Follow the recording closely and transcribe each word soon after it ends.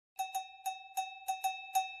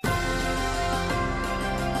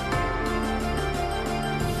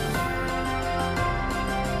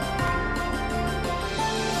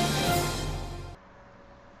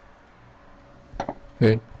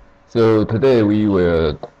Okay, so today we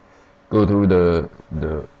will go through the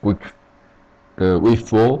week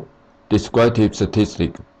 4 descriptive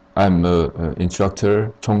statistics. I'm a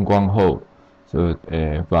instructor Chong Guang Ho, so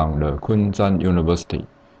from the Kunshan University.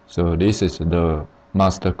 So this is the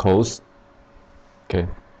master course. Okay,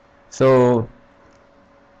 so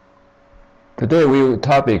today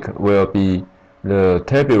topic will be the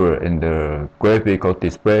tabular and the graphical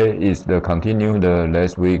display is the continue the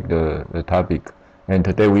last week the topic. And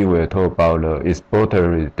today we will talk about the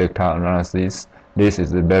exploratory data analysis. This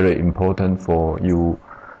is very important for you.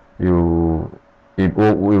 If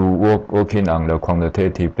we working on the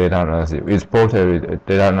quantitative data analysis. Exploratory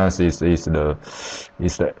data analysis is a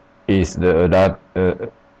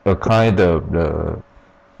kind of the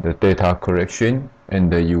data collection,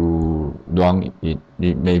 and you run it.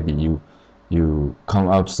 Maybe you come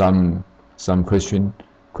up some question,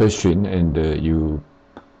 and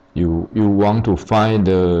you want to find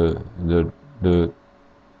the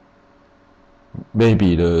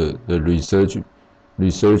maybe the research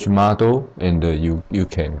model, and you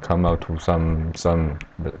can come out to some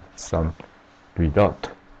result.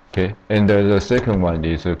 Okay, and the second one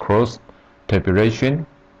is cross tabulation,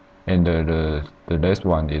 and the last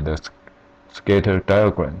one is the scatter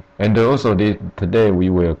diagram. And also today we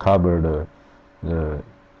will cover the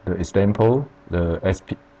example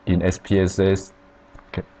in SPSS.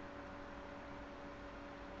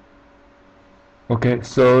 Okay,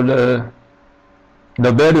 so the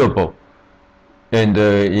variable, and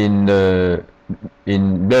in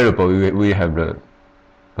variable we have a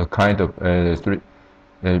kind of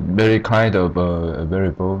very kind of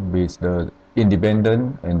variable with the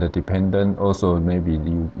independent and the dependent. Also maybe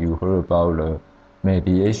you heard about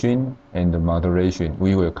mediation and the moderation.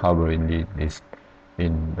 We will cover in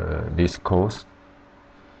this course.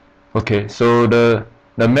 Okay, so the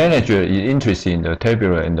manager is interested in the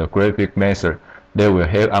tabular and the graphic method. They will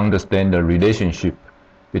help understand the relationship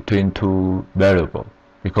between two variables,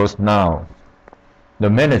 because now the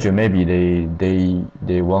manager maybe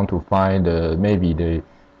they want to find maybe they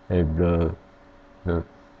have the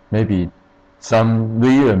maybe some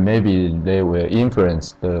reason, maybe they will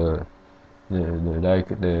influence the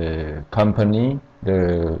company,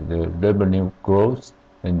 the revenue growth,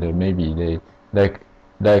 and maybe they like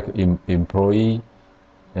employee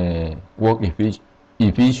work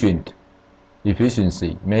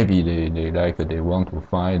efficiency. Maybe they want to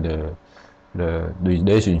find the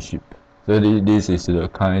relationship. So this is the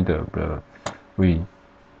kind of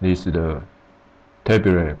this is the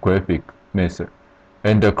tabular graphic method.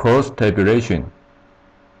 And the cross tabulation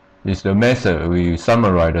is the method we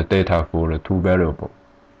summarize the data for the two variables.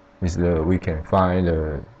 We can find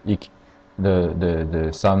the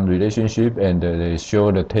some relationship, and they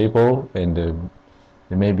show the table, and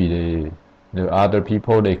maybe the other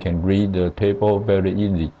people, they can read the table very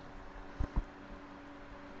easily.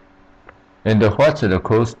 And what's the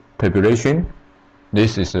cross tabulation?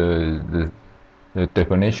 This is the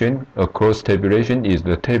definition. A cross tabulation is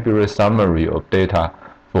the tabular summary of data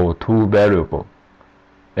for two variables.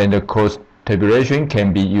 And the cross tabulation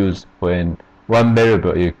can be used when one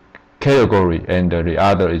variable is category and the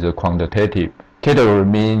other is a quantitative. Category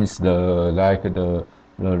means last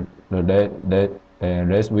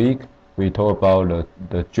week we talked about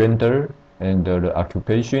the gender and the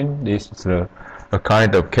occupation. This is a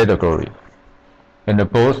kind of category.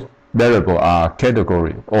 And both variables are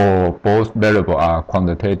category, or both variables are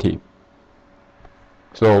quantitative.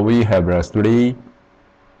 So we have three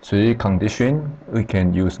conditions. We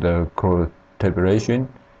can use the cross tabulation.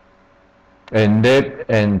 And left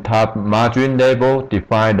and top margin label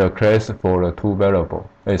define the class for the two variables.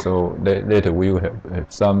 So later we will have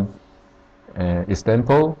some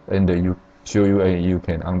example, and you show you, and you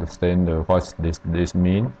can understand what this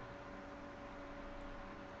means.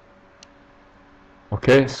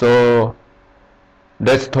 Okay, so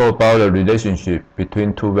let's talk about the relationship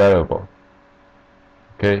between two variables.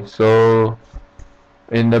 Okay, so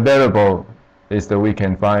in the variable is that we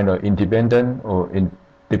can find an independent or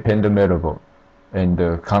independent variable, and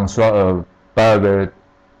construct a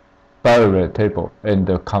biovariate table,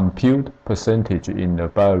 and compute percentage in the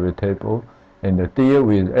biovariate table, and deal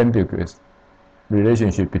with ambiguous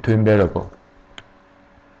relationship between variables.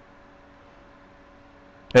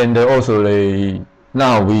 And also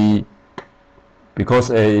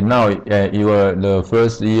because now you are the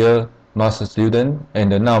first year master student,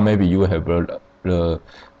 and now maybe you have a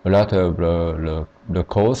lot of the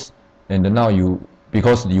course, and now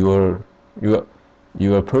because your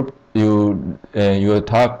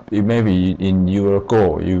top, maybe in your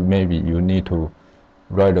goal, you need to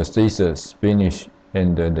write a thesis, finish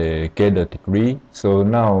and they get a degree. So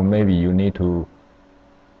now maybe you need to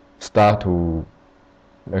start to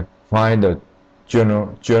find a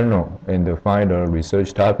journal and find a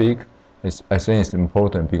research topic. I think it's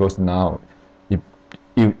important because now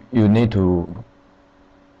you need to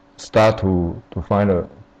start to find a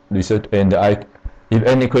research, and if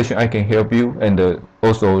any question I can help you, and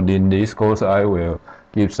also in this course I will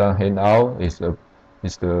give some handout. It's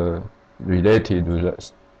the related to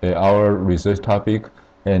our research topic,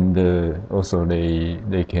 and also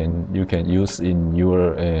you can use in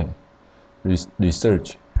your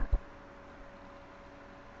research,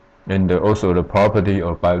 and also the property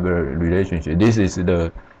of fiber relationship. This is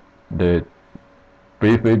the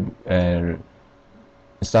brief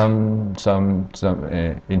some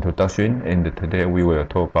introduction, and today we will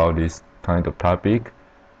talk about this kind of topic.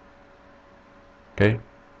 Okay.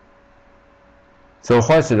 So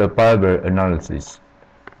what's the fiber analysis?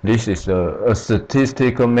 This is a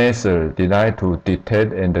statistical method designed to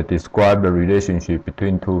detect and describe the relationship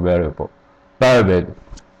between two variables. Fiber,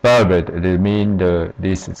 they mean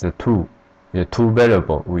this is a two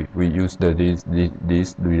variable. We use this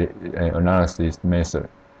analysis method,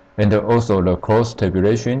 and also the cross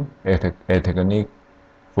tabulation, a technique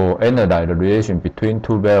for analyze the relation between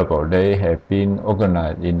two variables. They have been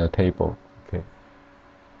organized in a table. Okay.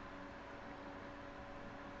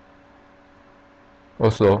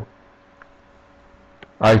 Also,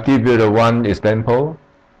 I give you the one example.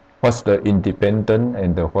 What's the independent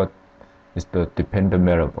and what is the dependent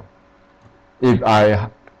variable? If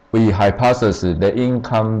we hypothesize the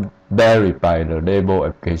income varied by the level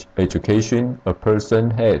of education a person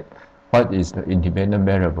had, what is the independent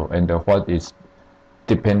variable and what is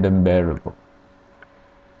dependent variable?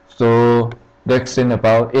 So next thing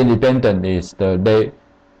about independent is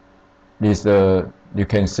you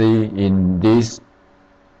can see in this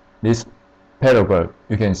paragraph,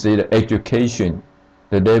 you can see the education,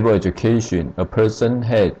 the level of education a person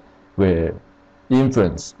had will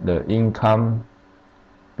influence the income,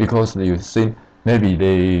 because you see maybe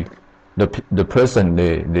the person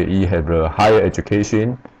they have a higher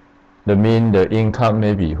education, that means the income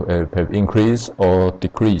maybe have increased or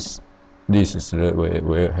decreased. This is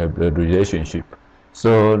where have the relationship.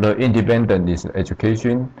 So the independent is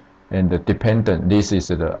education, and the dependent, this is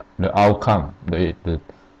the outcome, the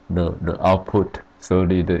output. So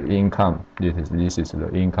the income, this is the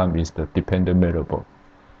income is the dependent variable.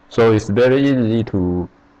 So it's very easy to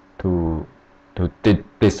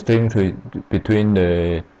distinguish between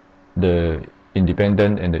the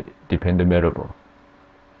independent and the dependent variable.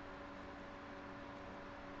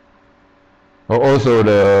 Also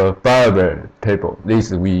the variable table.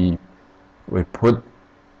 This we put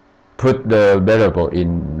the variable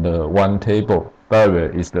in the one table.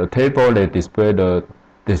 Variable is the table that displays the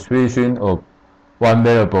distribution of one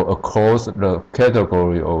variable across the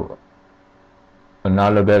category of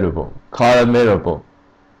another variable. Column variable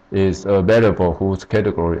is a variable whose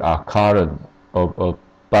category are column of a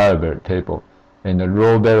variable table, and the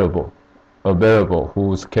row variable, a variable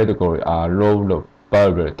whose category are row of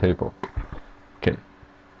variable table. Okay.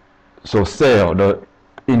 So cell, the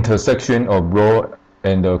intersection of row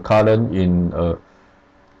and the column in a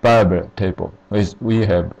variable table. We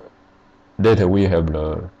have later we have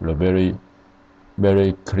the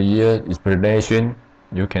very clear explanation.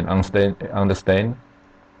 You can understand.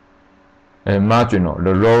 And marginal,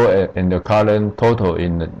 the row and the column total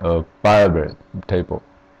in a variable table.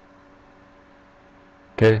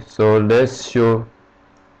 Okay, so let's show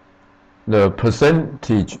the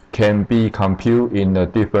percentage can be computed in a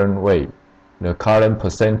different way. The column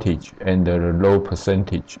percentage and the row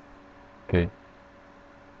percentage. Okay,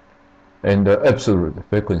 and the absolute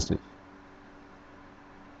frequency.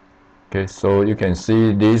 Okay, so you can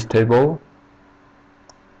see this table.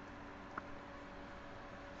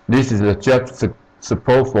 This is the job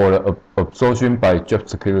support for the absorption by job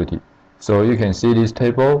security. So you can see this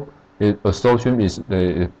table. Absorption is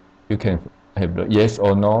you can have the yes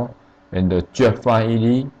or no, and the job find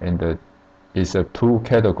ED, and is a two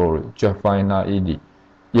category, job find not ED,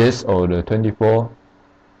 yes or the 24,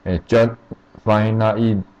 and job find not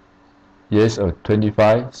ED, yes or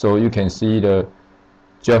 25. So you can see the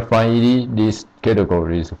job find ED, this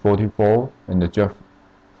category is 44, and the job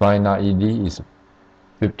find not ED is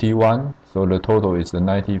 51, so the total is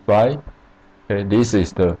 95. Okay, this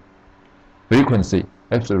is the frequency,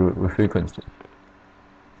 absolute frequency.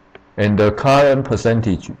 And the current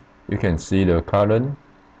percentage, you can see the current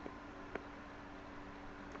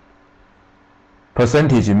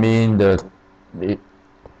percentage mean we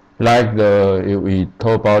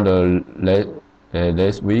talked about the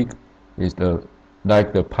last week, is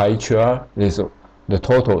like the pie chart. Is the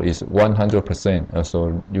total is 100%.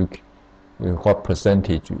 So what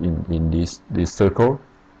percentage in this circle?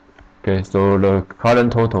 Okay, so the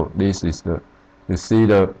current total, this is the, you see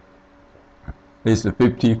this is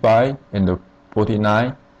 55 and the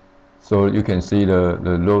 49. So you can see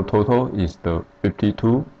the low total is the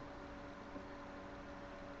 52.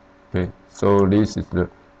 Okay, so this is the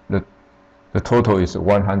total is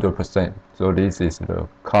 100%. So this is the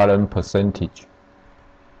current percentage.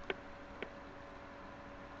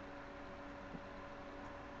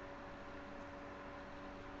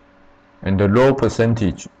 And the low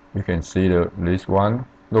percentage, you can see this one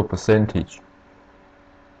low percentage.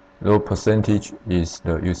 Low percentage is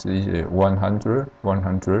you see the 100,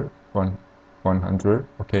 100.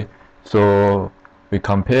 Okay, so we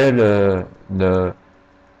compare the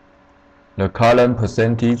current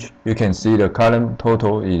percentage. You can see the current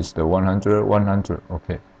total is the 100, 100.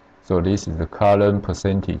 Okay, so this is the current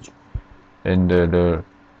percentage, and the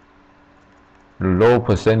low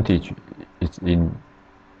percentage is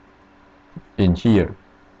in here,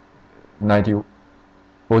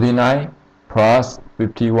 49 plus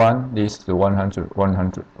 51. This is 100,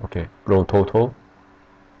 100. Okay, low total.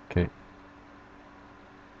 Okay.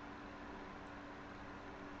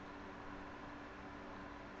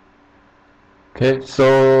 Okay,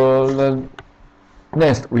 so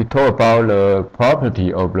next we talk about the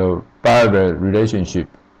property of the bilateral relationship.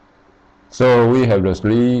 So we have the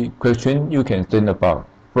three questions you can think about.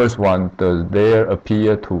 First one, does there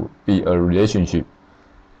appear to be a relationship?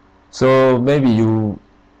 So maybe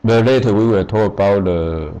later we will talk about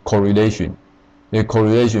the correlation. The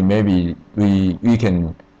correlation, maybe we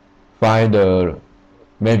can find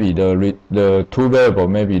maybe the two variable,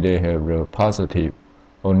 maybe they have the positive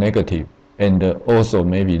or negative, and also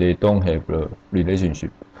maybe they don't have a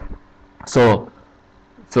relationship. So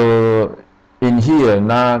in here,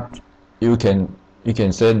 not you can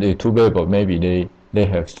say the two variable, maybe they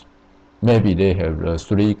have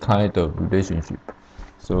three kind of relationship.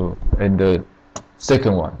 So, and the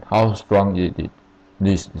second one, how strong is it?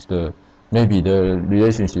 This is maybe the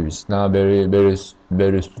relationship is not very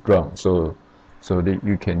strong. So that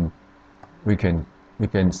we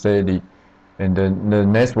can say the. And then the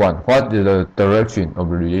next one, what is the direction of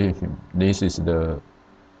the relation? This is the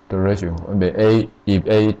direction. If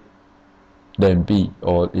A then B,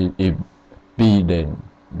 or if B then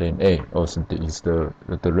A, or something is the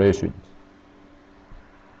direction.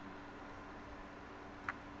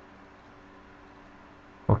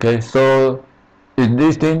 Okay, so in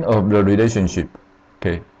this thing of the relationship,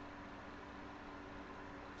 okay.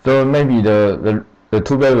 So maybe the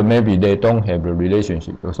two variables, maybe they don't have a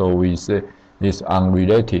relationship. So we say it's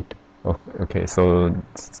unrelated. Okay, so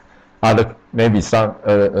maybe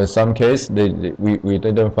some case we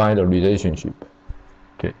didn't find a relationship.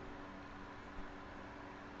 Okay.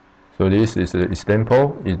 So this is the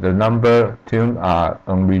example. If the number terms are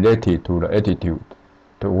unrelated to the attitude,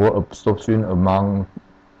 the word absorption among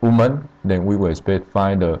women, then we will expect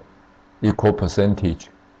find the equal percentage.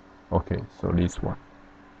 Okay, so this one.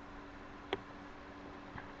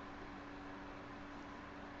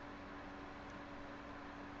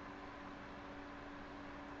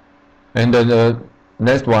 And then the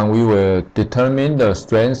next one, we will determine the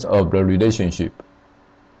strength of the relationship.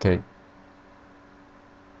 Okay.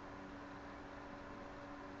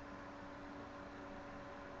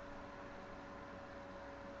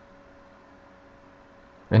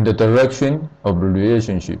 And the direction of the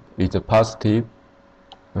relationship is a positive.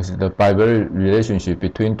 This is the bilateral relationship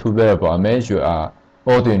between two variables measured at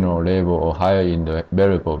ordinal level or higher in the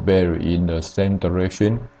variable vary in the same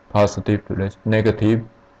direction. Positive, negative,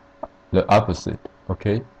 the opposite.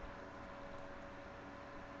 Okay.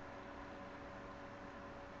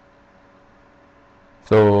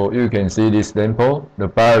 So you can see this example, the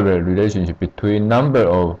bilateral relationship between number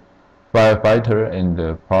of firefighter and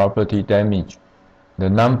the property damage. The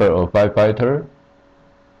number of firefighter,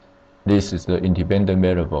 this is the independent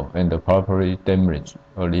variable, and the property damage,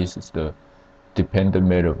 or this is the dependent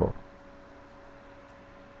variable.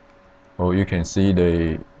 Or you can see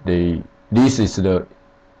this is the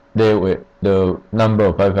number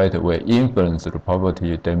of firefighters will influence the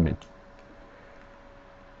property damage.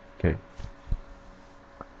 Okay.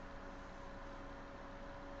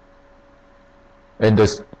 And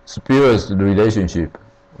the spurious relationship.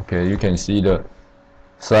 Okay, you can see the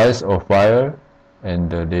size of fire,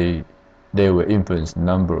 and they will influence the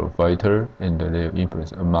number of fighter, and they will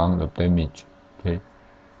influence amount of damage. Okay.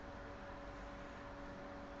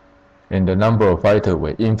 And the number of fighter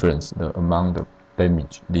will influence the amount of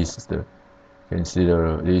damage. This is the this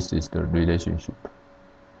is the relationship.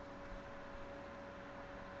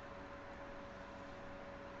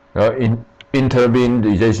 Interbeing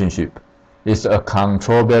relationship is a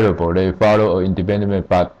control variable. They follow an independent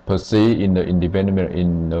but proceed in the independent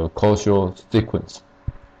in the causal sequence.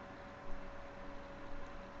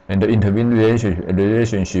 And the interbeing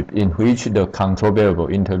relationship in which the control variable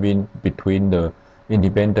intervene between the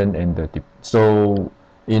independent and the so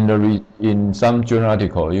in some journal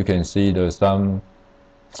article you can see the some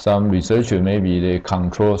researchers maybe they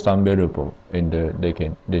control some variable and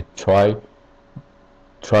they try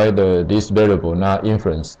this variable not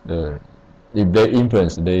influence the if they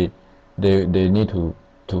influence they need to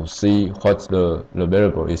see what's the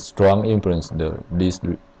variable is strong influence this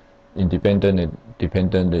independent and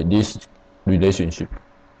dependent this relationship.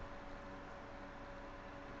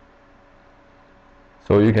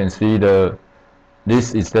 So you can see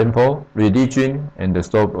this example religion and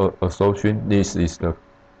the assumption. This is the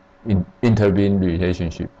interbeing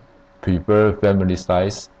relationship. Prefer family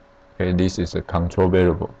size. Okay, this is a control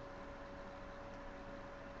variable.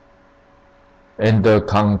 And the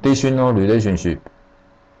conditional relationship,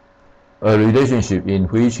 a relationship in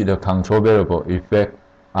which the control variable effect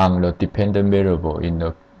on the dependent variable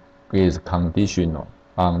is conditional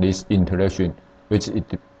on this interaction with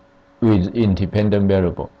independent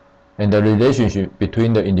variable. And the relationship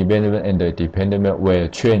between the independent and the dependent variable will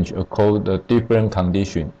change according to the different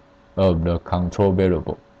condition of the control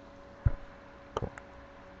variable.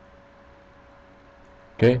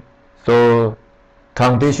 Okay, so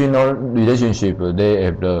conditional relationship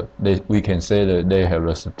we can say that they have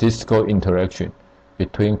a statistical interaction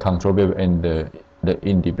between control variable and the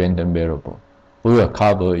independent variable. We will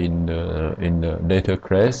cover in the later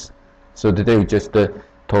class. So today we just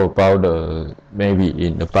talk about maybe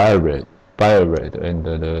in the biorate and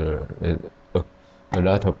a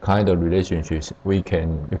lot of kind of relationships you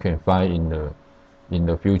can find in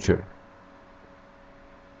the future.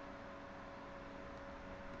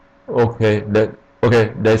 Okay,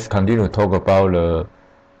 let's continue to talk about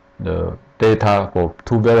the data for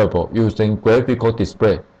two variables using graphical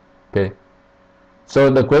display. Okay, so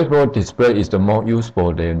the graphical display is the more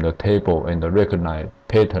useful than the table and the recognize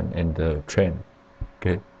pattern and the trend.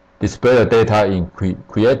 Okay, display the data in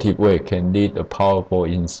creative way can lead a powerful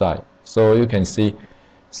insight. So you can see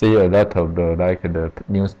a lot of the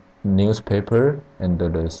newspaper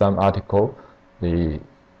and some article they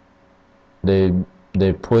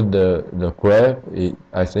put the graph.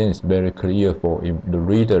 I think it's very clear for the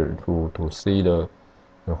reader to see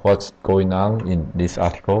what's going on in this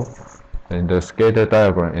article. And the scatter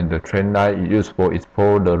diagram and the trend line is used for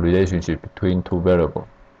explore the relationship between two variables.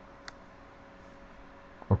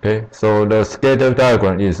 Okay, so the scatter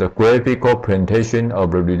diagram is a graphical presentation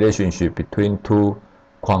of the relationship between two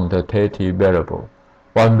quantitative variables.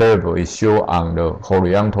 One variable is shown on the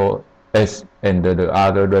horizontal axis and the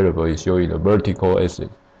other variable is shown in the vertical axis.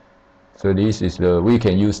 So this is we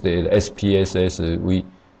can use the SPSS. We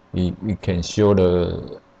can show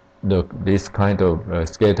this kind of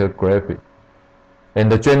scatter graphic. And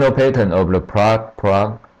the general pattern of the plot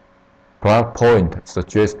point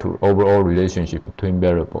suggests to overall relationship between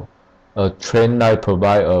variables. A trend line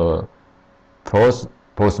provides a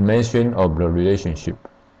approximation of the relationship.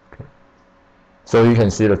 Okay. So you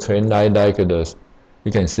can see the trend line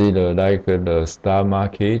you can see the stock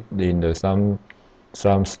market in some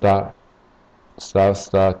stock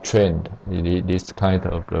trend. This kind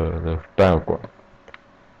of the diagram.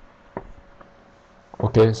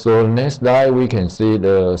 Okay, so next slide we can see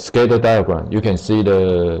the scatter diagram. You can see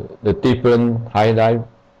the different highlight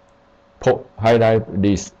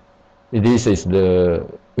this. This is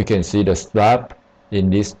we can see the stop in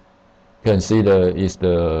this. You can see is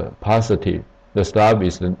the positive. The stop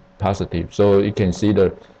is the positive. So you can see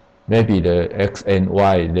maybe the X and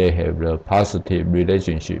Y they have the positive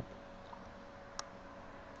relationship.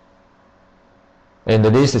 And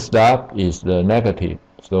this stop is the negative.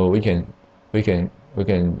 So we can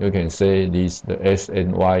say this the S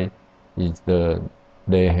and Y is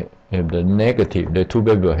they have the negative. The two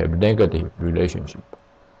variables have negative relationship.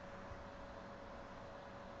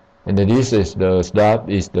 And this is the stop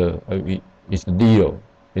is zero.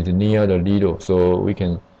 It's near the zero. So we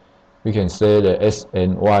can say the S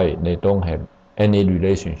and Y they don't have any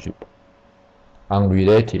relationship.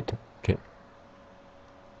 Unrelated. Okay.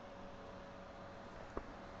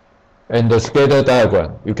 And the scatter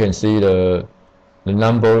diagram, you can see the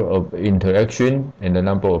number of interaction and the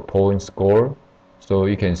number of points scored. So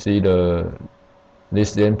you can see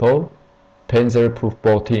this example, Panzer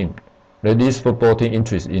football team. This football team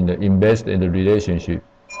interest in the invest in the relationship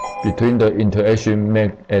between the interaction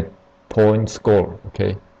made at point score.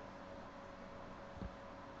 Okay.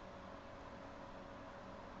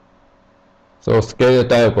 So scatter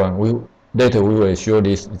diagram, later we will show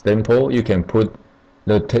this example. You can put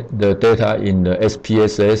the data in the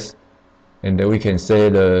SPSS, and then we can see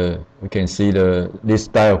this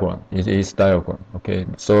diagram. It is diagram. Okay,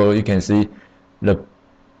 so you can see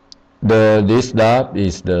this lab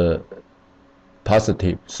is the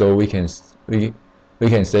positive. So we can say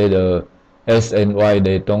the S and Y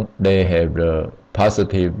they have the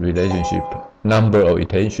positive relationship, number of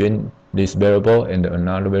iteration, this variable, and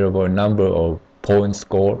another variable, number of point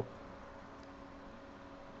score.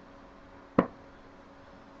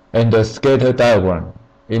 And the scatter diagram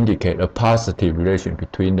indicate a positive relation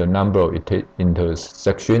between the number of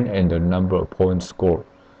intersection and the number of point score.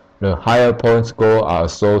 The higher point score are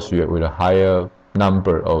associated with a higher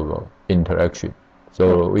number of interaction.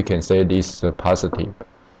 So we can say this is positive.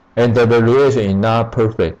 And the relation is not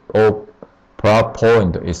perfect. All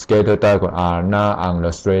point in scatter diagram are not on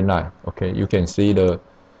the straight line. Okay, you can see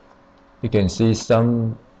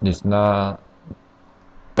some is not,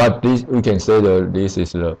 but this we can say that this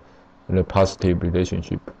is the positive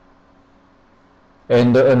relationship.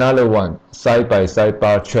 And another one, side-by-side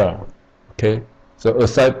bar chart. Okay, so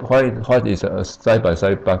what is a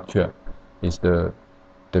side-by-side bar chart? Is the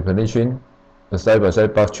definition. A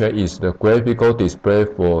side-by-side bar chart is the graphical display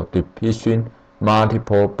for depicting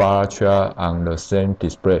multiple bar charts on the same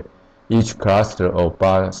display. Each cluster of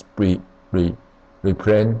bars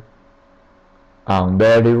represent on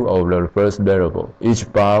value of the first variable.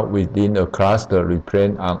 Each bar within a cluster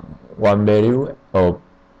represents on one value of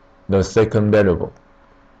the second variable.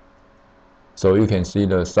 So you can see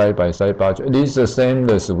the side-by-side bar chart. This is the same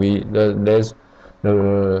as the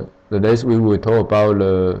less we will talk about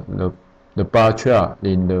the bar chart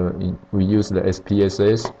we use the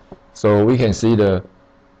SPSS. So we can see have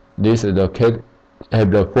the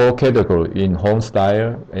 4 categories in home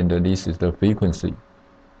style, and this is the frequency.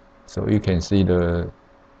 So you can see they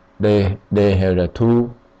have the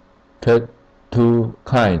two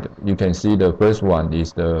kind. You can see the first one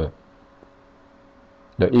is the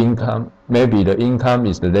income. Maybe the income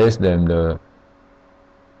is less than the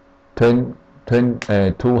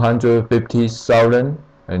 250,000,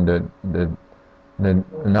 and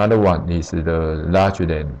another one is the larger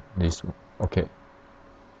than this. Okay.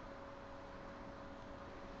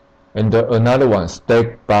 And another one,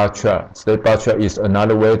 stack bar chart. Stack bar chart is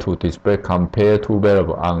another way to display compare two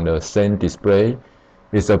variables on the same display.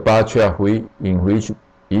 It's a bar chart in which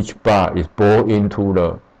each bar is brought into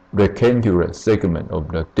the rectangular segment of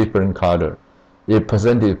the different color. If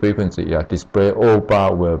percentage frequency display, all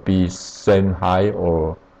bar will be same height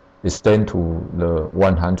or extend to the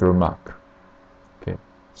 100 mark. Okay,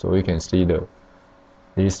 so we can see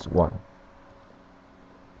this one.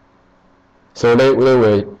 So they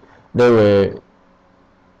were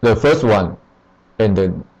the first one, and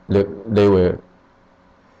then they will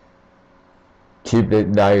keep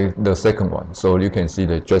it like the second one. So you can see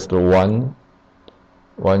just one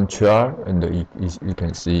chart, and you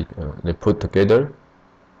can see they put together.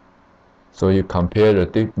 So you compare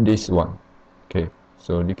this one. Okay,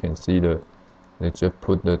 so you can see they just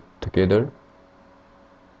put together.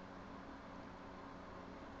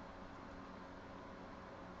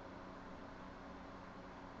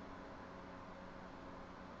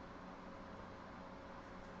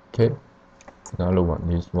 Okay, another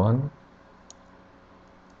one is 1,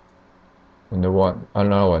 and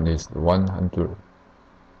another one is 100.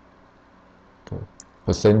 Okay.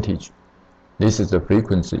 Percentage. This is the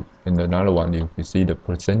frequency, and another one you see the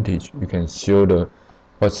percentage. You can show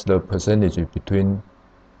what's the percentage between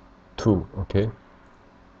two. Okay.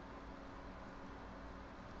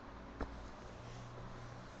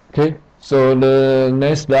 Okay. So the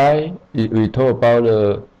next slide we talk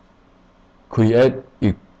about create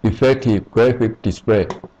effective graphic display.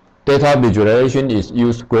 Data visualization is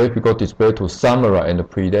used graphical display to summarize and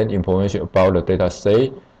present information about the data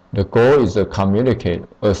set. The goal is to communicate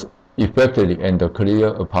as effectively and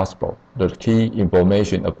clear as possible the key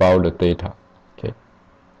information about the data. Okay.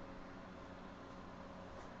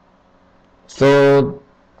 So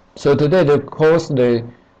today the course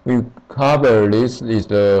we cover this is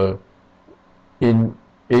in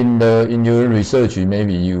your research.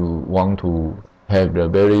 Maybe you want to have the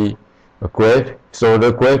very graph. So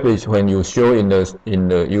the graph is when you show in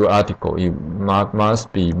your article, it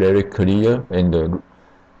must be very clear, and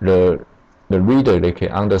the reader, they can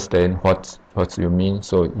understand what you mean.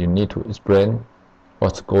 So you need to explain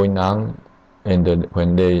what's going on, and then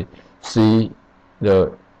when they see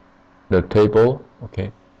the table,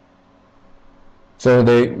 okay. So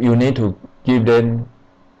you need to give the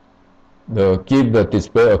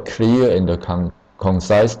display a clear and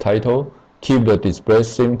concise title. Keep the display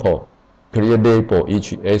simple, clear label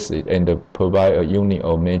each acid and provide a unit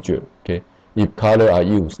of measure. Okay, if color are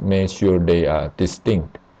used, make sure they are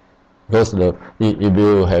distinct. Because if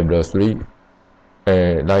you have the three,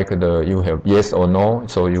 like you have yes or no,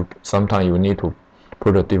 so you sometimes you need to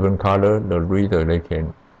put a different color. The reader they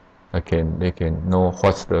can know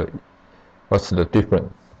what's the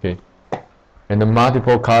difference. Okay, and the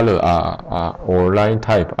multiple color or line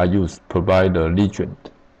type are used provide the legend.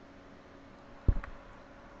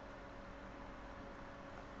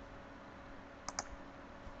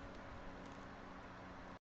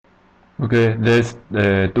 Okay, let's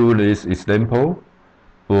do this example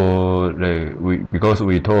for because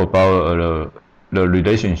we talk about the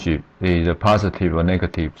relationship is a positive or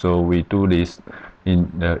negative. So we do this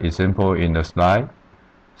in the example in the slide.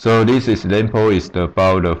 So this example is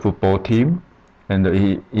about the football team, and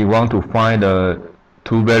he want to find the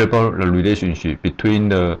two variable relationship between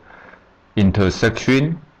the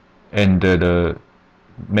intersection and the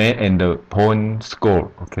main and the point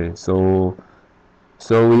score. Okay, so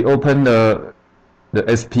we open the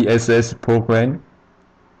SPSS program.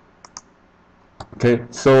 Okay,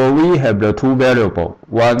 so we have the two variable.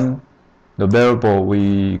 One, the variable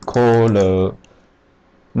we call the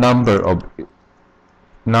number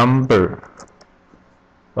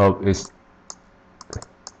of its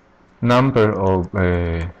number of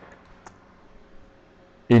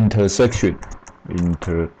intersection.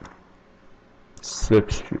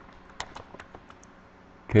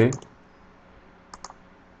 Okay,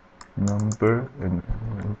 number and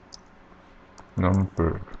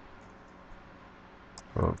number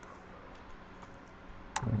of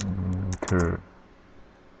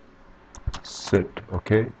intercept.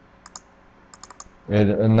 Okay,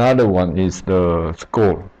 and another one is the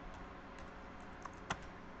score.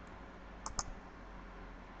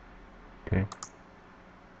 Okay,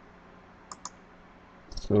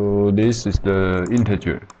 so this is the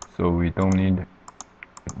integer, so we don't need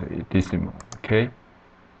the decimal. Okay,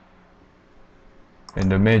 and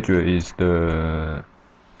the measure is the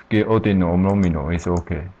scale ordinal or nominal. It's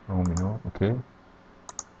okay, nominal. Okay,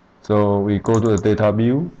 so we go to the data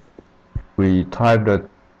view. We type the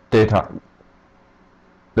data.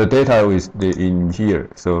 The data is in here,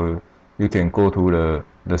 so you can go to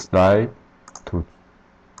the slide to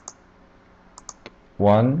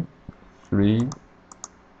 1, 3,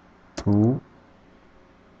 2,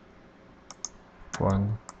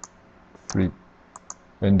 1, 3,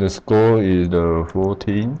 and the score is the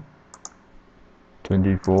 14,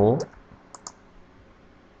 24,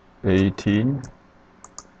 18,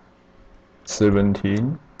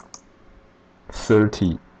 17,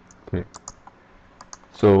 30. Okay,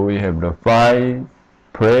 so we have the 5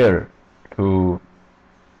 player to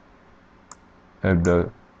have their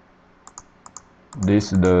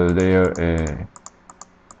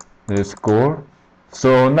score.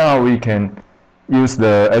 So now we can use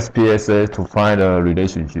the SPSS to find a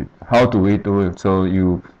relationship. How do we do it? So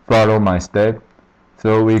you follow my step.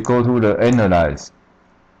 So we go to the analyze.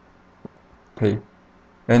 Okay,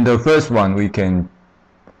 and the first one we can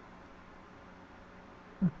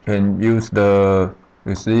use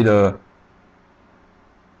you see the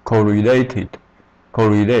correlate.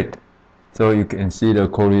 So you can see the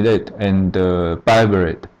correlate and the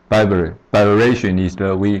bivariate. Bivariation is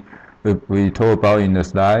the we talk about in the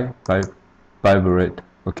slide. Bivariate.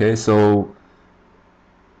 Okay, so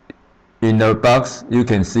in the box you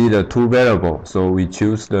can see the two variable. So we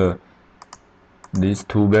choose these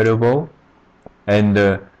two variable, and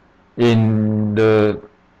in the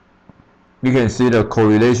you can see the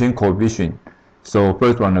correlation coefficient. So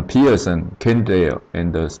first one, the Pearson, Kendall,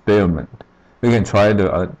 and the Spearman. We can try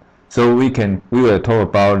so we will talk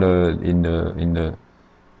about in the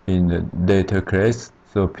data class.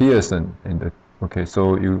 So Pearson and okay.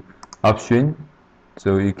 So you option.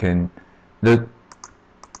 So you can the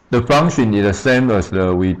function is the same as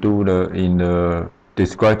we do in the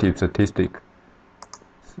descriptive statistic.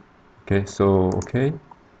 Okay. So okay.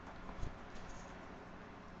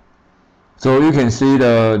 So you can see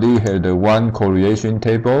they have the one correlation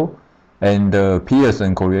table, and the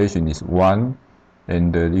Pearson correlation is 1,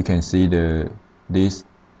 and you can see you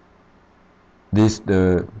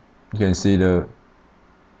can see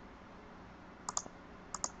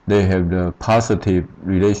they have the positive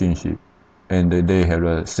relationship, and they have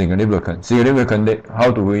the significant. How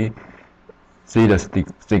do we see the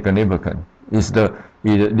significant? This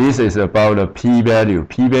is about the p-value.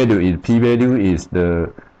 P-value is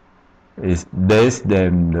less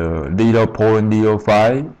than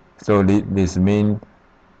 0.05. So this means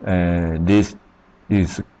this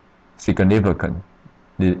is significant.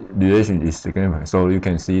 The relation is significant. So you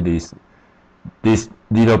can see this this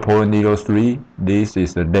 0.03, this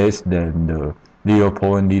is less than the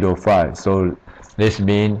 0.05. So this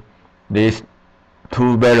means this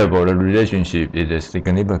two variable relationship is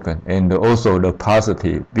significant, and also the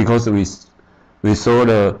positive, because we saw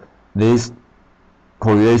this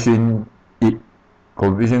correlation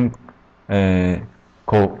coefficient uh,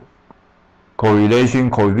 co correlation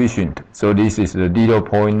coefficient. So this is the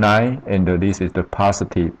 0.9 and this is the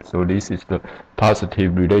positive. So this is the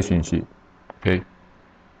positive relationship. Okay.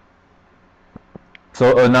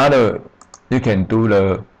 So another, you can do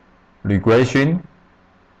the regression.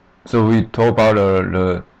 So we talk about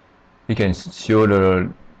you can show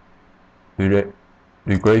the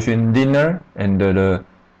regression linear, and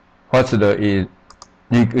what's the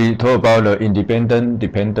we talk about the independent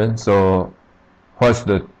dependent. So what's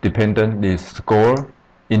the dependent is score,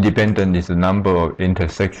 independent is the number of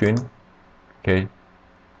intersection. Okay.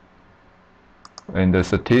 And the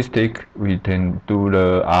statistic, we can do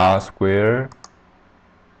the R square,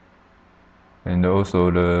 and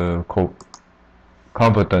also the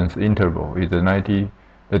confidence interval is the 90.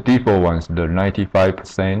 The default one's the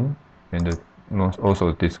 95%, and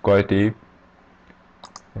also descriptive.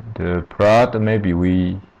 The plot, maybe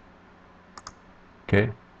we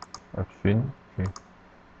option. Okay,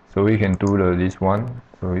 so we can do this one.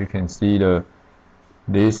 So you can see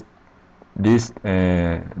this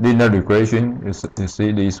linear regression. You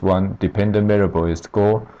see this one dependent variable is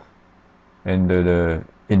score, and the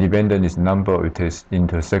independent is number of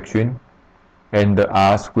intersection, and the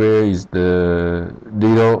R square is the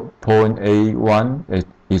 0.81. It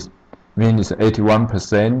means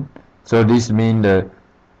 81%. So this means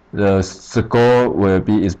the score will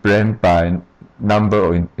be explained by number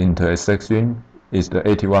of intersection is the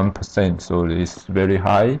 81%. So it's very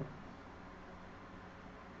high.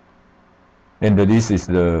 And this is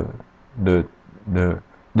the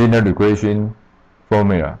linear regression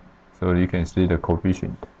formula. So you can see the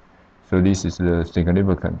coefficient. So this is the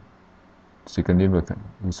significant,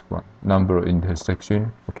 this one, number of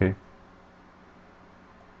intersection. Okay.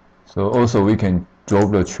 So also we can draw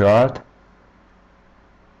the chart.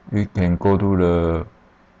 We can go to the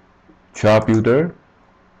chart builder,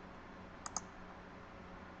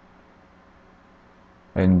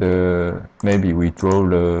 and maybe we draw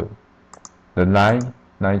the line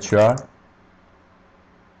chart,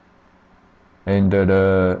 and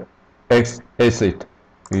the x-axis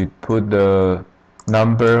we put the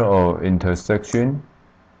number of intersection,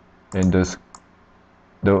 and the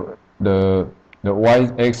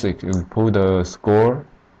y-axis we put the score.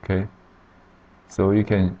 Okay, so you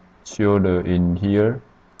can show in here.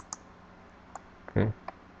 Okay,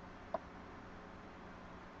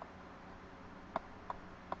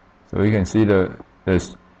 so you can see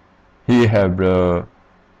here have the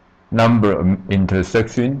number of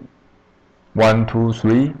intersection 1, 2,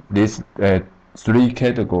 3. This 3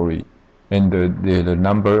 category, and the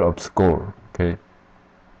number of score. Okay.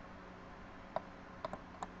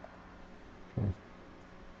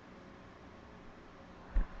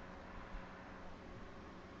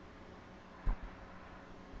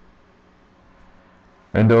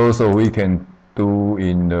 And also we can do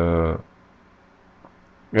in the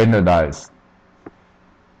analyze,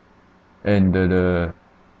 and the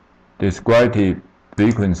descriptive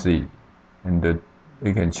frequency, and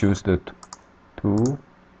we can choose the 2,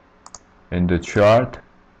 and the chart,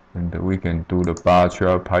 and we can do the bar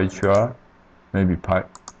chart, pie chart, maybe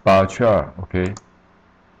bar chart. Okay.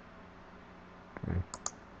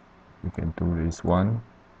 We can do this one.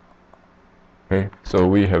 Okay, so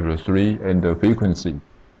we have the 3, and the frequency.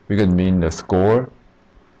 We can mean the score.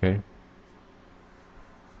 Okay.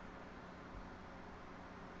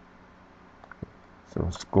 So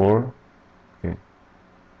score. Okay.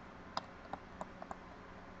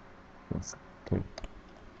 Okay.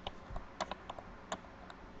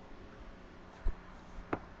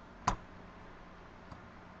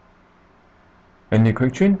 Any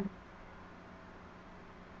question?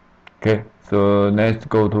 Okay, so let's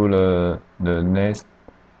go to the next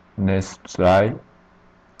slide.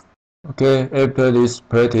 Okay, after this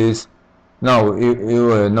practice, now you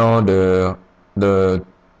will know the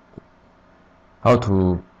how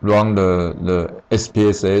to run the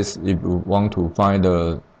SPSS if you want to find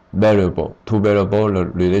the two variable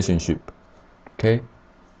relationship. Okay,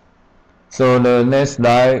 so the next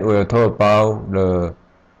slide will talk about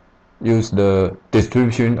use the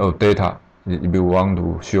distribution of data if you want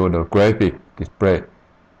to show the graphic display.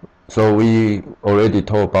 So we already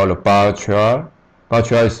talked about the bar chart. Bar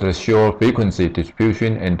chart is the show frequency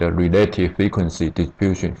distribution and the relative frequency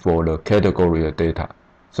distribution for the category of data.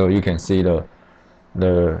 So you can see the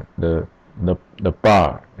the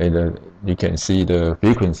bar, and you can see the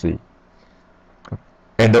frequency.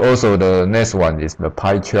 And also the next one is the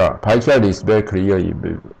pie chart. Pie chart is very clear if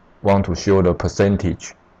you want to show the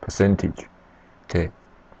percentage, okay,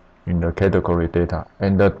 in the category data.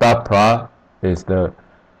 And the dot plot is the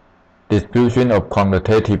distribution of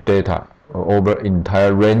quantitative data over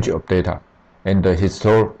entire range of data. And the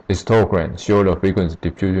histogram show the frequency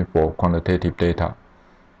distribution for quantitative data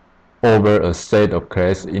over a set of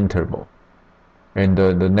class interval. And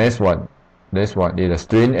the next one is a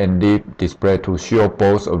string and leaf display to show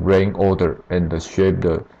both a rank order and the shape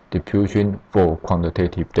the distribution for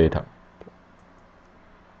quantitative data.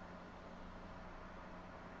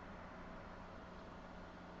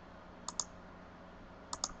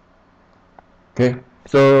 Okay,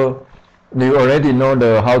 so you already know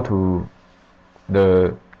how to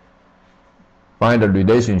find the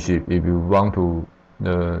relationship if you want to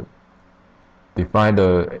define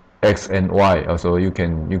the x and y. Also, you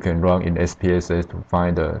can run in SPSS to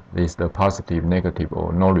find the positive, negative,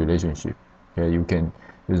 or no relationship. Okay, you can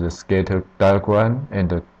use the scatter diagram and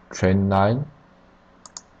the trend line.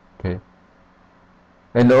 Okay,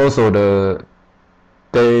 and also the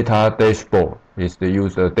data dashboard is to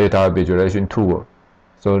use the data visualization tool.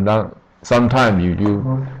 So now sometimes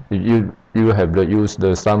you have to use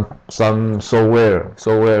some software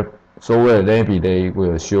maybe they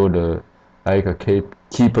will show the like a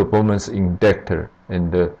key performance indicator,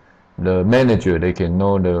 and the manager they can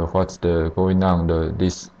know what's going on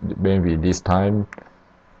maybe this time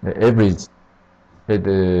the average if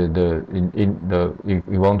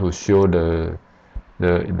you want to show the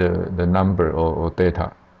number or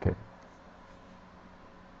data. Okay,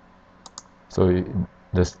 so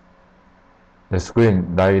the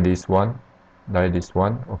screen like this one.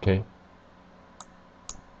 Okay,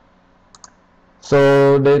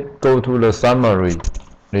 so let's go to the summary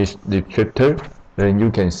descriptive. Then you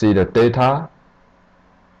can see the data,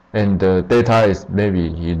 and the data is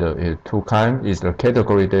maybe either two kinds, is the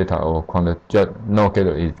category data or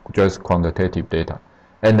just quantitative data.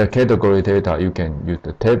 And the category data you can use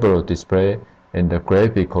the tabular display and the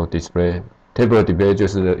graphical display. Tabular display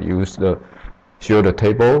just show the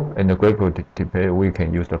table, and the graphical display we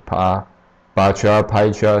can use the bar chart,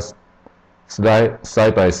 pie chart,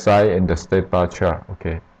 side by side, and the state bar chart.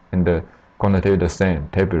 Okay, and the quantitative the same,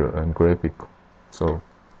 tabular and graphical. So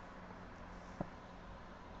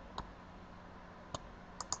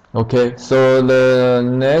okay, so the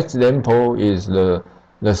next example is the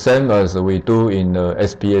same as we do in the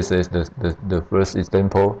SPSS, the first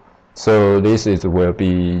example. So this will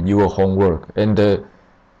be your homework, and the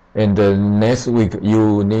next week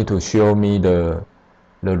you need to show me the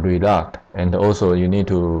result, and also you need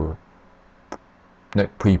to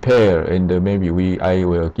prepare, and maybe I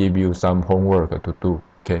will give you some homework to do.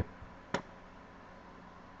 Okay,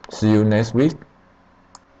 see you next week.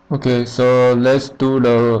 Okay, so let's do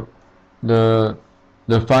the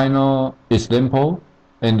final example,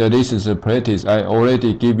 and this is a practice. I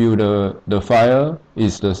already give you the file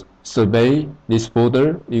is the survey, this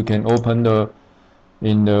folder. You can open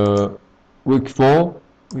in the week 4.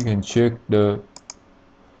 We can check the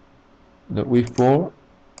week 4.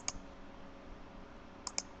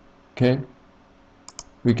 Okay,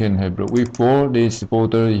 we can have the week 4, this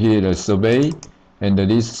folder here, the survey, and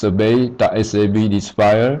this survey.sab, this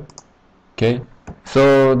file. Okay,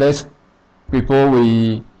 so that's before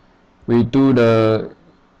we do the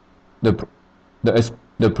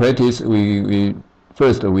practice. We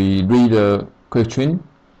first read the question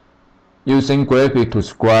using graphic to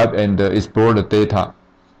describe and explore the data,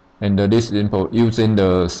 and this info using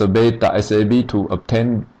the survey.sab to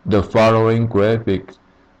obtain the following graphics.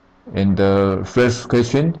 And the first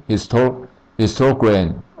question,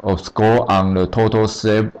 histogram of score on the total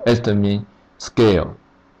self-estimate scale.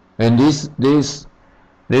 And this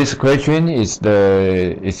question is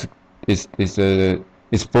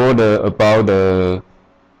for about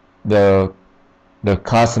the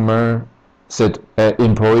customer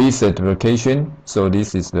employee certification. So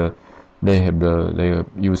this is they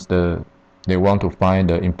want to find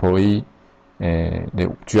the employee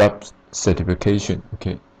the job certification.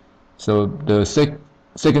 Okay, so the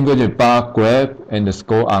second question, bar graph and the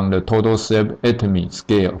score on the total self-estimate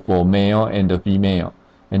scale for male and the female,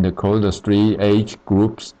 and close the 3 age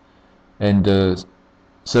groups. And the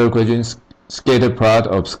third question, scatter plot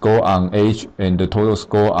of score on age and the total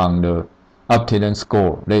score on the aptitude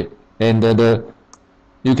score. And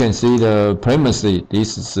you can see the primacy.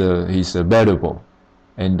 This is a variable.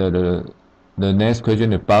 And the next question,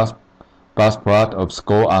 the bar plot of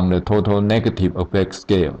score on the total negative effect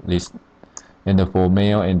scale. and for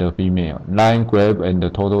male and female. Line graph and the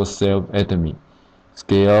total self-estimated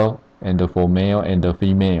scale and for male and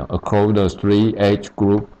female across the three age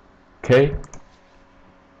group. Okay.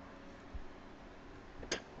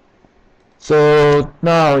 So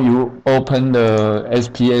now you open the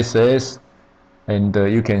SPSS and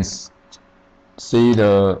you can see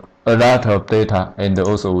a lot of data, and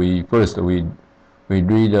also we read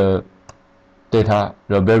the data,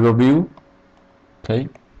 the variable view. Okay.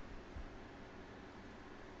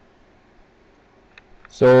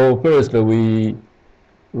 So first we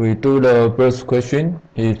do the first question.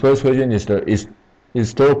 His first question is the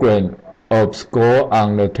histogram of score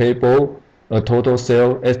on the table, a total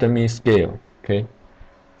self-estimate scale. Okay.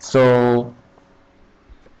 So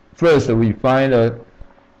first we find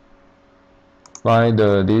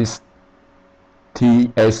this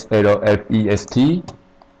TSLFEST.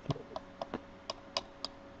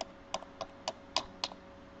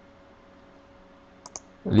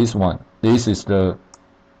 This one. This is the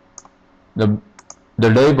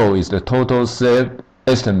label is the total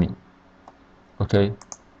self-estimate. Okay.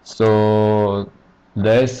 So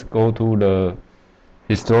let's go to the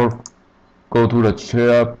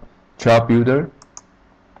chart builder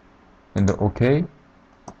and OK.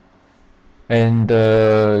 And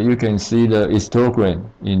you can see the histogram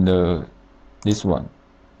in this one.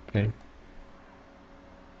 Okay.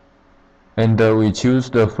 And we choose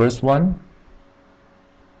the first one.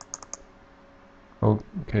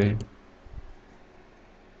 Okay.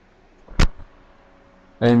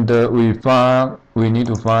 And we need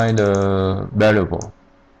to find a variable.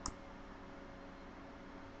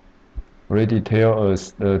 Already tell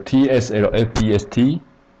us the TSLFEST.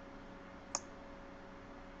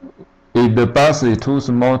 If the box is too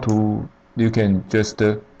small you can just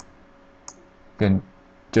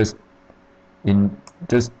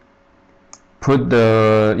put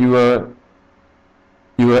your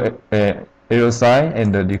arrow sign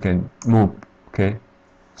and you can move. Okay.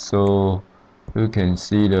 So you can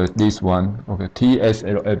see this one. Okay,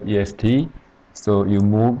 TSLFEST. So you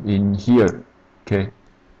move in here. Okay.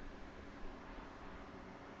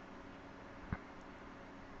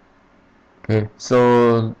 Okay.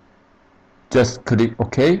 So just click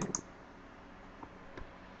OK.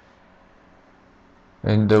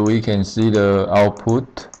 And we can see the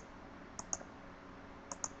output.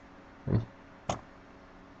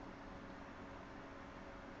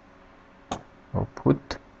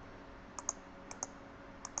 Output.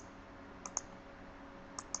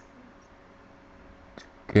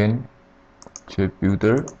 Again, chart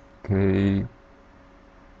builder. Okay.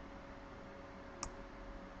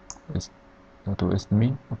 It's not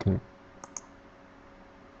estimate. Okay.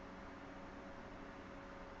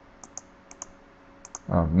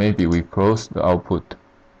 Maybe we close the output.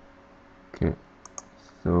 Okay.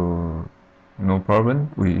 So no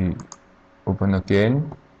problem. We open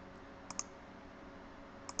again.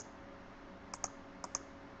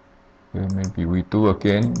 Okay, maybe we do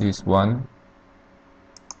again this one.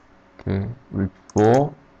 Okay,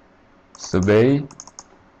 report, survey,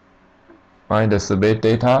 find the survey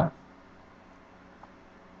data.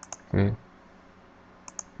 Okay.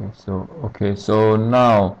 So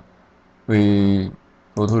now we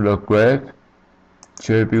go to the graph,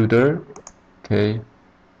 chart builder. Okay,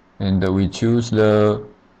 and we choose the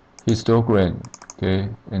histogram. Okay,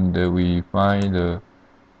 and we find the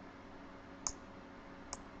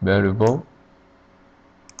variable.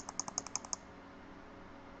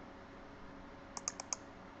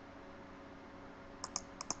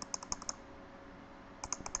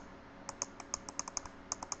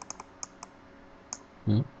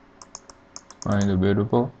 Find the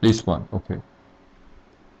variable, this one. Okay.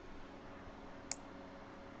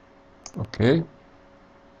 Okay,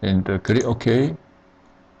 and click OK.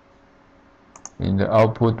 And the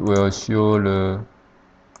output will show the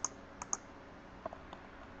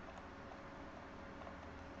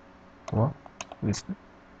what? This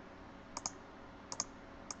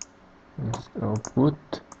output.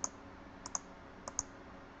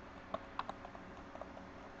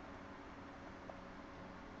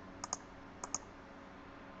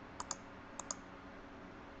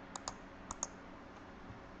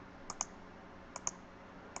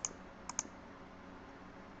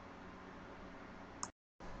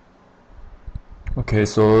 Okay,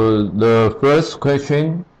 so the first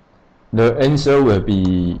question, the answer will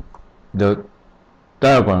be, the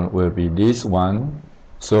diagram will be this one.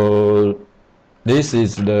 So this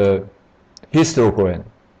is the histogram.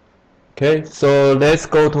 Okay, so let's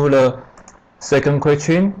go to the second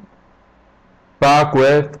question. Bar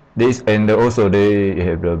graph, this, and also they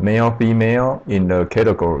have the male female in the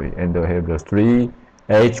category, and they have the three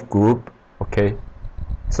age group. Okay,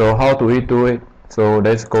 so how do we do it? So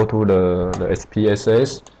let's go to the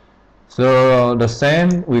SPSS. So the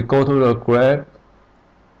same, we go to the graph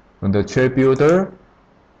and the trade builder,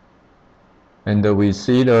 and we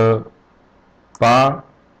see the bar.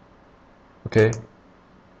 Okay,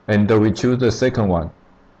 and we choose the second one.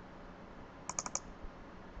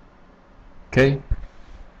 Okay,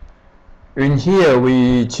 in here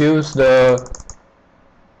we choose the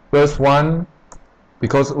first one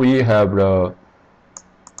because we have the,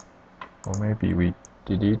 or maybe we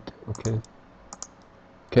delete.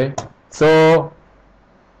 Okay, so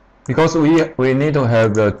because we need to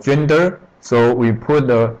have the gender, so we put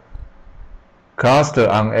the cluster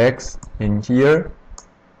on X in here.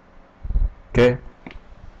 Okay,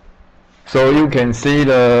 so you can see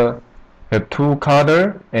the have two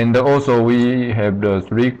color, and also we have the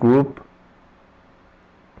three group.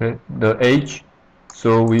 Okay, the age,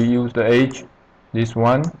 so we use the age, this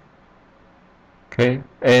one. Okay,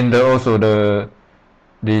 and also the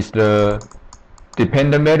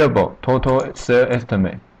dependent variable total sale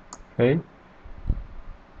estimate. Okay,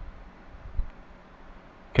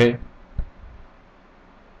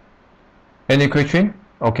 any question?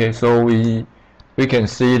 Okay, so we can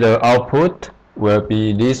see the output will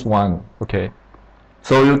be this one. Okay,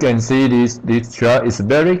 so you can see this chart is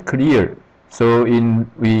very clear. So in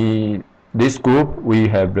this group we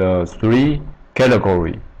have the three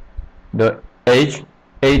category: the age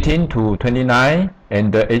 18 to 29,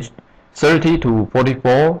 and the age 30 to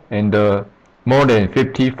 44, and more than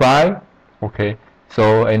 55. Okay,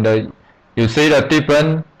 so and you see the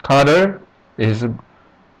different color is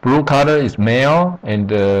blue color is male, and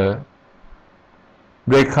the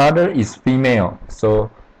red color is female. So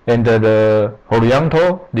and the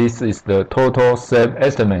horizontal, this is the total sales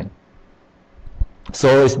estimate.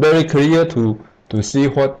 So it's very clear to see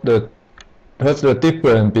what's the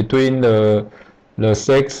difference between the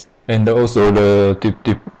sex and also the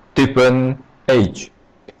different age.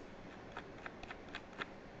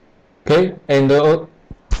 Okay, and so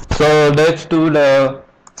let's do the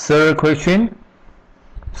third question.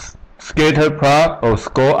 Scatter plot or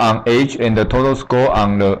score on age and the total score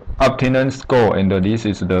on the obtained score, and this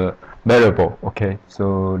is the variable. Okay,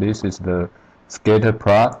 so this is the scatter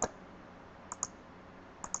plot.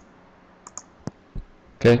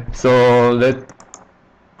 Okay, so let's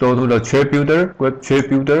go to the trade builder, web trade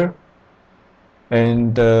builder,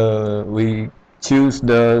 and we choose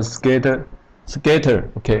the scatter.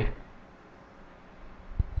 Okay,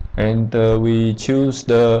 and we choose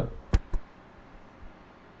the.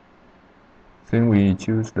 Then we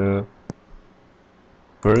choose the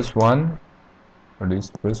first one, or this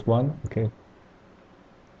first one. Okay,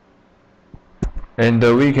 and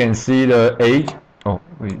we can see the age. Oh,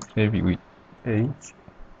 maybe we age.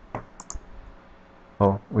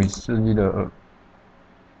 Oh, we see the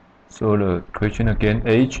so the question again,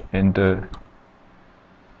 age, and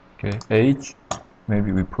okay, age.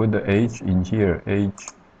 Maybe we put the age in here, age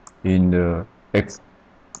in the x,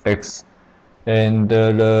 and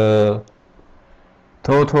the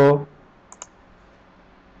total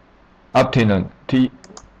obtained T,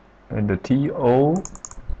 and the TOC,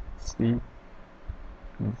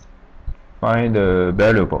 find the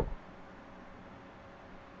variable.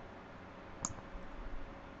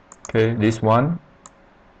 Okay, this one.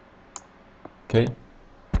 Okay,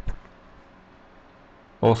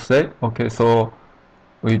 all set. Okay, so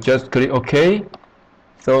we just click OK.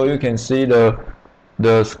 So you can see the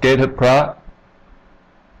scatter plot.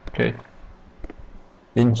 Okay,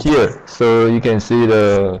 in here, so you can see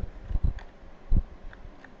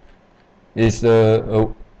it's a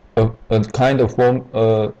kind of form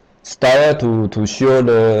style to show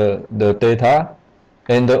the data,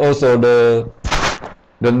 and also the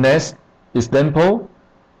next example,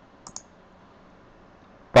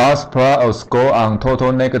 bars plot or score on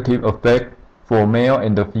total negative effect for male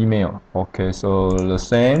and the female. Okay, so the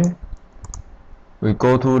same, we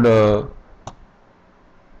go to the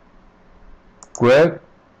graph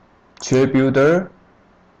trade builder,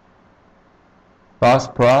 bars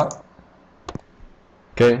plot.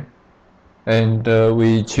 Okay, and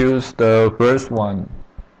we choose the first one,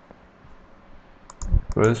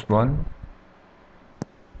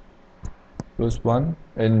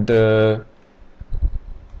 and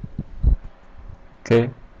okay,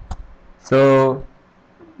 so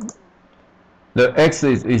the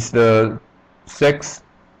axis is the sex.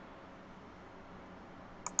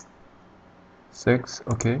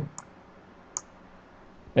 Okay,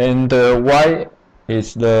 and y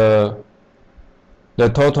is the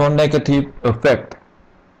total negative effect.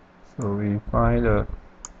 So we find the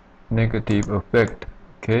negative effect.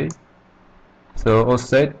 Okay, So all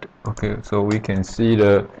set. Okay, so we can see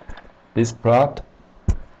this plot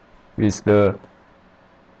with the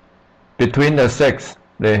between the sex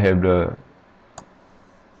they have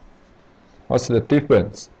what's the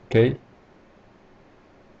difference? Okay,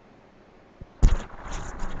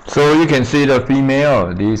 so you can see the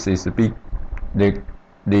female. This is a big.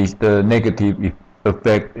 The negative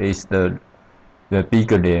effect is the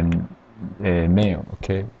bigger than male.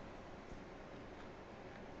 Okay,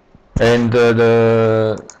 and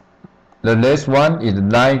the next one is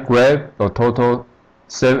line graph or total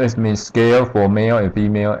self-esteem scale for male and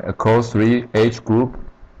female across 3 age group.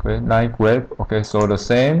 Okay, line graph. Okay, so the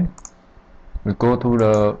same. We go to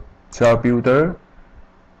the chart builder.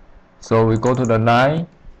 So we go to the line.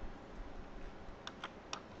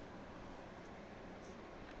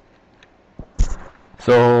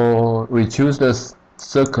 So we choose the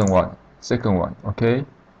second one. Okay.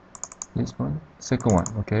 This one, second one.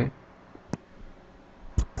 Okay.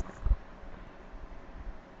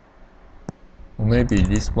 Maybe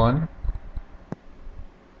this one.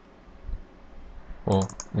 Or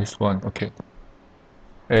this one. Okay.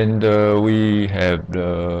 And we have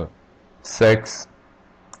the sex.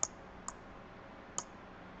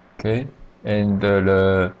 Okay. And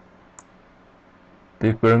the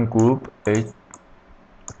different group age.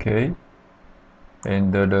 Okay.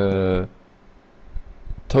 And the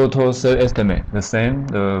total self-estimate, the same,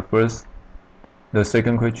 the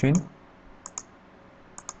second question.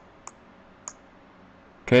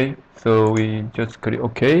 Okay, so we just click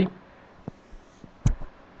OK.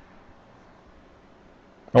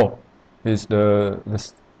 Oh, is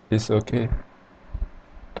this okay?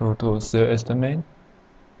 Total self-estimate,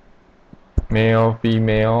 male,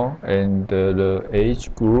 female, and the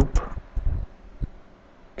age group.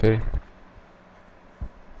 Okay.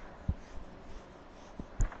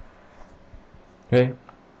 Okay.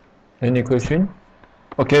 Any question?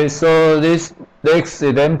 Okay, so this next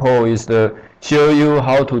example is to show you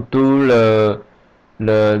how to do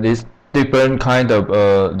this different kind of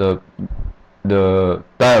the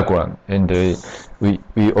diagram, and we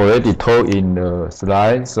already taught in the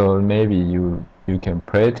slide, so maybe you can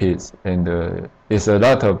practice, and it's a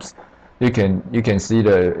lot of you can see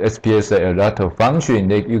the SPSS a lot of function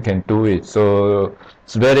that you can do it, so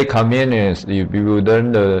it's very convenient. If you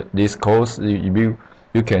learn this course, you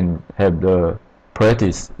can have the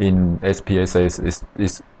practice in SPSS.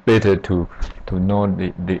 It's better to know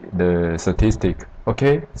the statistic.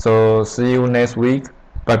 Okay, so see you next week.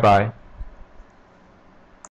 Bye bye.